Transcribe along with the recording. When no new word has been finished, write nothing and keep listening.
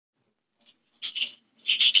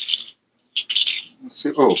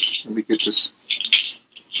say, oh, let me get this.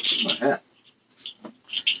 My hat.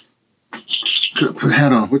 Could put a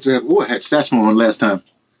hat on. What's that? Oh, I had Satchmo on last time.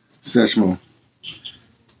 Satchmo.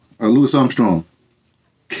 Louis Armstrong.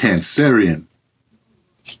 Cancerian.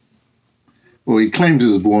 Well, he claimed he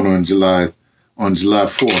was born on July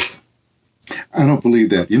 4th. I don't believe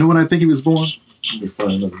that. You know when I think he was born? Let me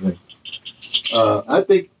find another thing. I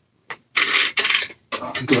think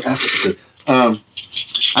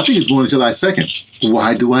he was born on July 2nd.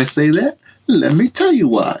 Why do I say that? Let me tell you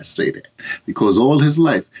why I say that. Because all his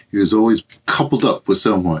life, he was always coupled up with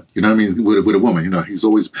someone. You know what I mean? With a woman. You know, he's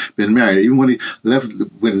always been married. Even when he left,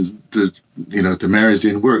 when the marriage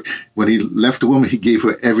didn't work, when he left the woman, he gave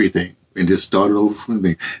her everything and just started over from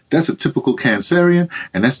me. That's a typical Cancerian,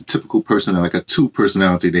 and that's a typical person, like a two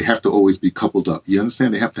personality. They have to always be coupled up. You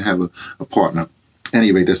understand? They have to have a partner.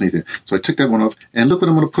 Anyway, that's anything. So I took that one off, and look what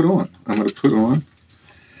I'm going to put on. I'm going to put on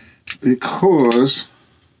because.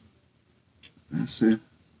 Let's see.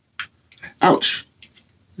 Ouch.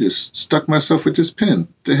 Just stuck myself with this pin.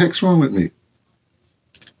 The heck's wrong with me?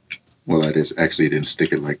 Well, I just actually didn't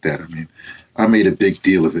stick it like that. I mean, I made a big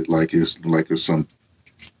deal of it like it was some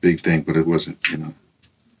big thing, but it wasn't, you know.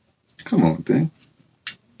 Come on, thing.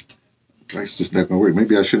 It's just not going to work.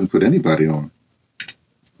 Maybe I shouldn't put anybody on.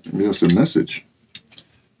 Maybe that's a message.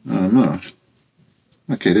 I don't know.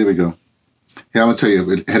 Okay, there we go. Yeah, I'm going to tell you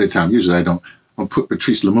ahead of time. Usually I don't. I'll put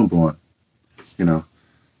Patrice Lumumba on. You know,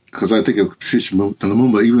 because I think of Patrice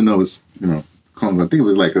Lumumba, even though it's, you know, I think it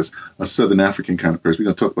was like a Southern African kind of person. We're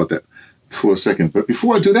going to talk about that for a second. But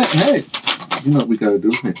before I do that, hey, you know what we got to do?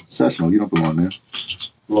 Hey, Satchmo, you don't belong there.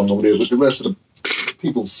 Belong over there with the rest of the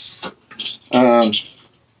people. So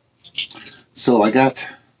I got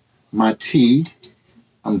my tea.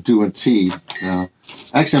 I'm doing tea now.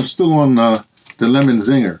 Actually, I'm still on the lemon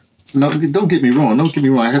zinger. No, don't get me wrong. Don't get me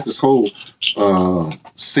wrong. I have this whole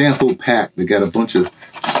sample pack. They got a bunch of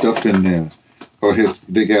stuff in there. Or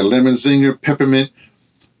they got lemon zinger, peppermint,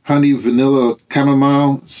 honey, vanilla,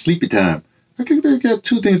 chamomile, sleepy time. I think they got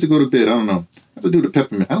two things to go to bed. I don't know. I have to do the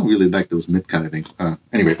peppermint. I don't really like those mint kind of things.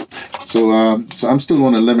 Anyway, so I'm still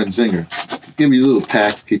on the lemon zinger. Give me little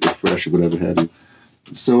packs, keep it fresh or whatever have you.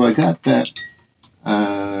 So I got that,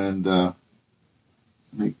 and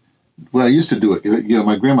well, I used to do it. You know,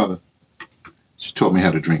 my grandmother, she taught me how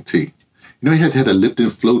to drink tea. You know, you had to have the Lipton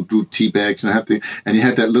flow through tea bags, and and you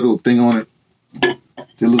had that little thing on it,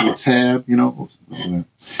 the little tab. You know,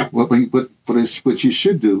 what you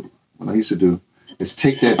should do, what I used to do, is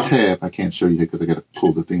take that tab. I can't show you here because I got to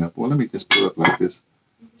pull the thing up. Well, let me just pull it up like this.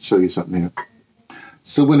 Show you something here.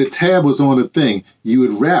 So when the tab was on the thing, you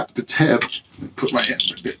would wrap the tab. Put my hand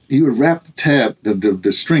right there. You would wrap the tab,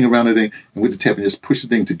 the string around the thing, and with the tab, and just push the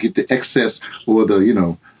thing to get the excess or the, you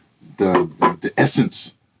know, the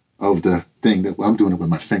essence of the thing. That I'm doing it with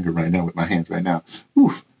my finger right now, with my hands right now.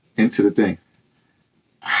 Oof, into the thing.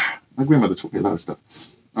 My grandmother taught me a lot of stuff.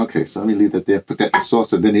 Okay, so let me leave that there. Put that in the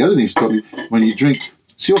saucer. Then the other thing she taught me, when you drink,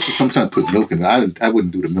 she also sometimes put milk in it. I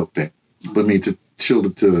wouldn't do the milk thing, but I mean to chill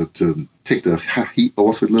to take the heat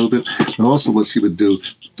off it a little bit. And also what she would do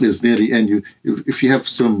is near the end, if you have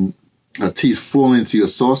some tea fall into your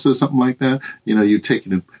saucer or something like that, you know, you take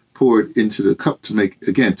it and pour it into the cup to make,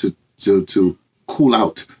 again, to cool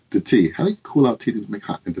out the tea. How do you cool out tea to make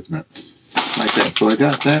hot? It doesn't matter. Like that. So I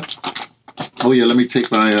got that. Oh yeah, let me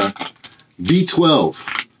take my B12.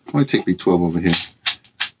 Let me take B12 over here.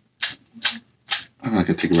 I'm not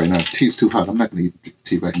gonna take it right now. Tea's too hot. I'm not gonna eat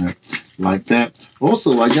tea right now. Like that.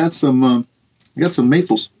 Also, I got some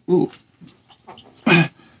maples. Ooh,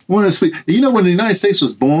 one is sweet. You know, when the United States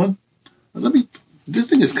was born, this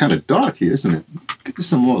thing is kind of dark here, isn't it? Give me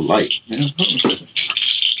some more light, man.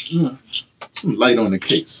 Some light on the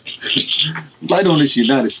case. Light on this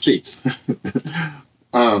United States.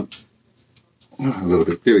 A little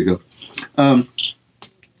bit. There we go.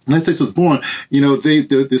 United States was born, you know,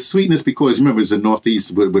 the sweetness, because remember it's the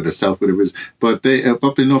Northeast with the South, whatever it is, but they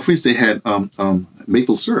up in Northeast they had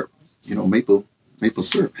maple syrup, you know, maple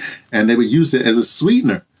syrup, and they would use it as a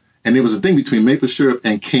sweetener. And there was a thing between maple syrup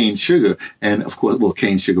and cane sugar, and of course, well,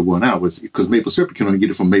 cane sugar won out was because maple syrup you can only get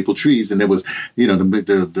it from maple trees, and there was, you know,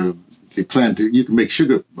 the plant, you can make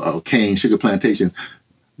sugar cane sugar plantations.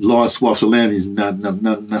 Large swaths of land is not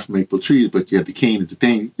enough maple trees, but you have the cane is the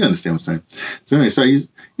thing. You understand what I'm saying? So anyway, so you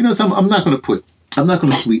know, so I'm not going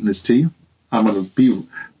to sweeten this tea. I'm going to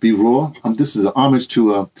be raw. This is an homage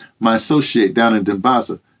to my associate down in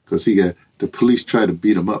Dimbaza, because the police tried to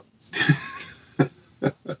beat him up.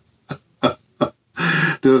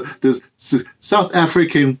 the South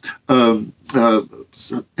African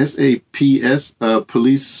SAPS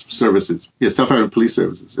police services. Yeah, South African police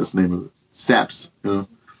services. That's the name of it. saps, you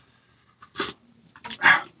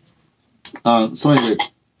know. So anyway,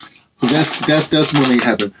 that's when they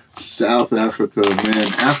happen. South Africa, man,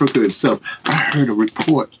 Africa itself. I heard a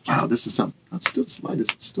report. Wow, this is something. Still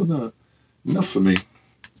slightest. Still not enough for me.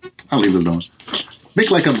 I'll leave it alone. Make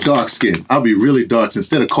like I'm dark skinned. I'll be really dark.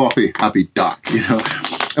 Instead of coffee, I'll be dark. You know.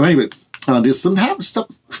 Anyway, there's some stuff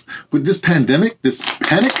with this pandemic, this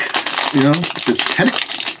panic. You know, this panic.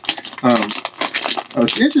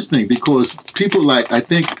 It's interesting because people like, I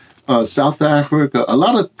think, South Africa, a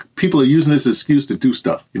lot of people are using this excuse to do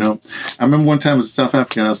stuff, you know. I remember one time I was in South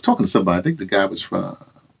Africa and I was talking to somebody. I think the guy was from,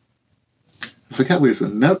 I forgot where he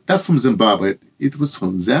was from, not from Zimbabwe. It was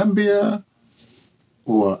from Zambia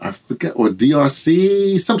or I forget, or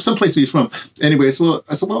DRC, some place he was from. Anyway, so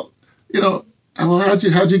I said, well, you know, how'd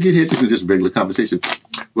you get here? This was just regular conversation.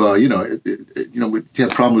 Well, you know, we had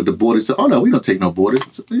a problem with the borders. So, oh no, we don't take no borders.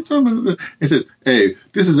 So, he says, hey,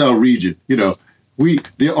 this is our region, you know.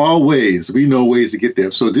 There are ways. We know ways to get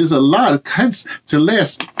there. So there's a lot of to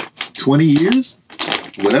last 20 years,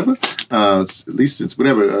 whatever, at least since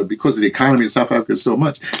whatever, because of the economy in South Africa is so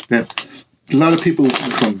much that a lot of people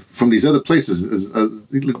from these other places,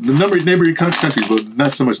 the number of neighboring countries, but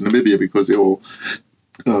not so much Namibia because they're all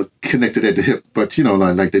connected at the hip. But, you know,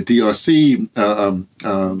 like the DRC,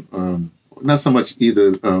 not so much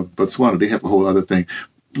either Botswana. They have a whole other thing.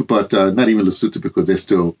 But not even Lesotho because they're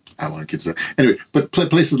still, I want to get to that. Anyway, but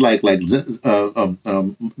places like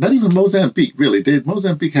not even Mozambique, really.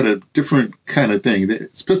 Mozambique had a different kind of thing.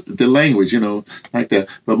 It's just the language, you know, like that.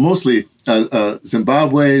 But mostly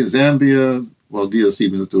Zimbabwe, Zambia, well, DRC,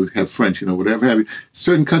 even though they have French, you know, whatever have you.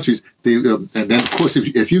 Certain countries, and then, of course,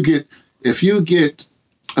 if you get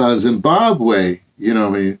Zimbabwe, you know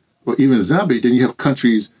what I mean, or even Zambia, then you have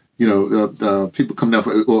countries, you know, people coming down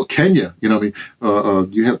from, or Kenya, you know what I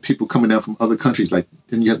mean? You have people coming down from other countries, like,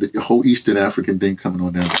 then you have the whole Eastern African thing coming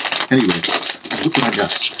on down. Anyway, look what I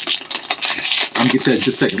got. I'm going to get that in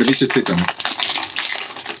just a second. Let me just take them.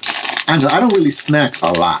 I know, I don't really snack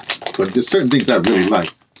a lot, but there's certain things I really like.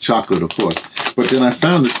 Chocolate, of course. But then I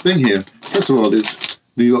found this thing here. First of all, there's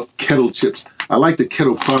New York kettle chips. I like the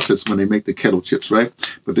kettle process when they make the kettle chips, right?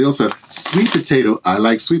 But they also have sweet potato. I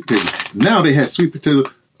like sweet potato. Now they have sweet potato,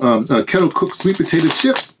 kettle cooked sweet potato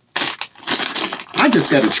chips. I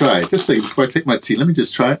just got to try it. Just a second before I take my tea. Let me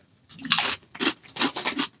just try it.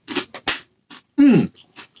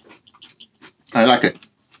 I like it.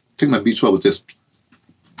 Take my B12 with this.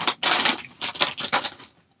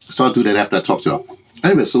 So I'll do that after I talk to y'all.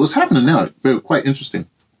 Anyway, so what's happening now? Very quite interesting.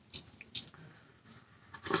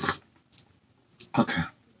 Okay.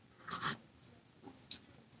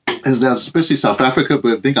 As especially South Africa,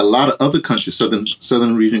 but I think a lot of other countries,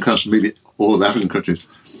 southern region countries, maybe all of African countries,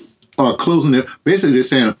 are closing their. Basically, they're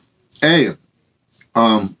saying, "Hey,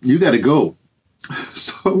 you got to go."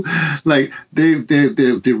 So, like they're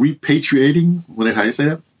repatriating. How you say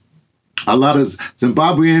that? A lot of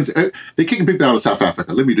Zimbabweans, they're kicking people out of South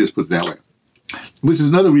Africa. Let me just put it that way. Which is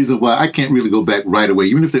another reason why I can't really go back right away,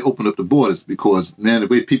 even if they open up the borders, because, man, the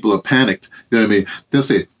way people are panicked, you know what I mean? They'll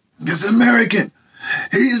say, "It's American.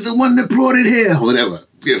 He's the one that brought it here," whatever.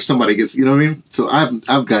 If somebody gets, you know what I mean? So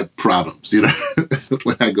I've got problems, you know,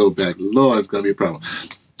 when I go back. Lord, it's going to be a problem.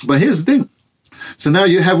 But here's the thing. So now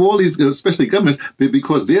you have all these, especially governments,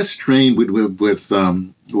 because they're strained with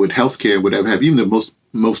healthcare, whatever have. Even though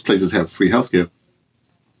most places have free healthcare.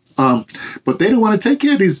 But they don't want to take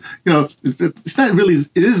care of these, you know, it's not really,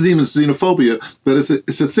 it is even xenophobia, but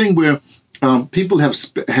it's a thing where people have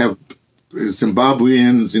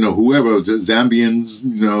Zimbabweans, you know, whoever, Zambians,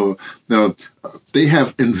 you know, they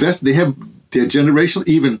have invested, they have their generation,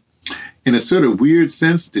 even in a sort of weird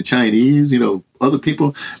sense, the Chinese, you know, other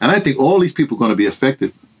people. And I think all these people are going to be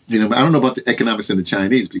affected. You know, I don't know about the economics in the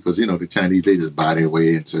Chinese because, you know, the Chinese, they just buy their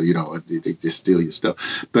way into, you know, they just steal your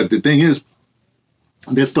stuff. But the thing is,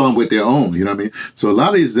 they're starting with their own, you know what I mean? So a lot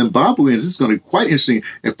of these Zimbabweans, this is going to be quite interesting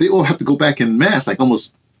if they all have to go back in mass, like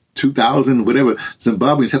almost 2,000, whatever,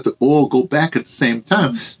 Zimbabweans have to all go back at the same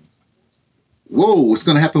time. Whoa, what's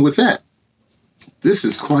going to happen with that? This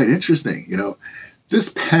is quite interesting, you know.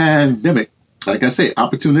 This pandemic, like I say,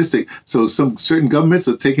 opportunistic. So some certain governments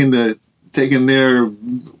are taking their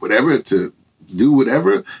whatever to do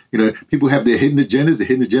whatever. You know, people have their hidden agendas. The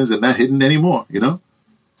hidden agendas are not hidden anymore, you know.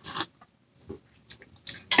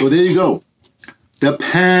 So there you go. The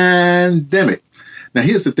pandemic. Now,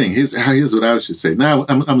 here's the thing. Here's what I should say. Now,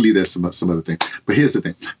 I'm going to leave that some other thing. But here's the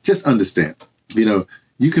thing. Just understand, you know,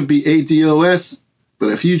 you can be ADOS,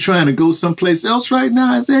 but if you're trying to go someplace else right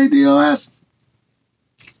now, it's ADOS.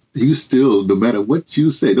 you still, no matter what you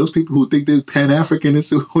say, those people who think they're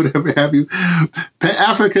Pan-Africanists or whatever have you,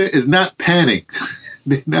 Africa is not panning.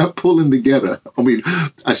 They're not pulling together. I mean,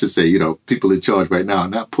 I should say, you know, people in charge right now are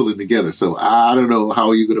not pulling together. So I don't know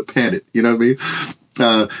how you're going to pan it. You know what I mean?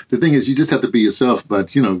 The thing is, you just have to be yourself.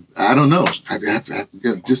 But, you know, I don't know.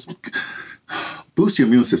 Just boost your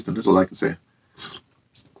immune system. That's all I can say.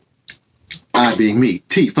 I being me.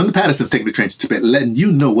 T from the Pattersons taking the train to Tibet, letting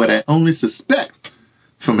you know what I only suspect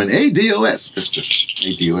from an ADOS. That's just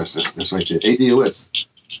ADOS. That's right there. ADOS.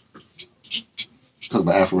 Talk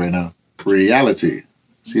about Afro right now. Reality.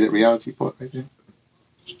 See that reality part right there?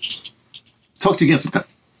 Talk to you again sometime.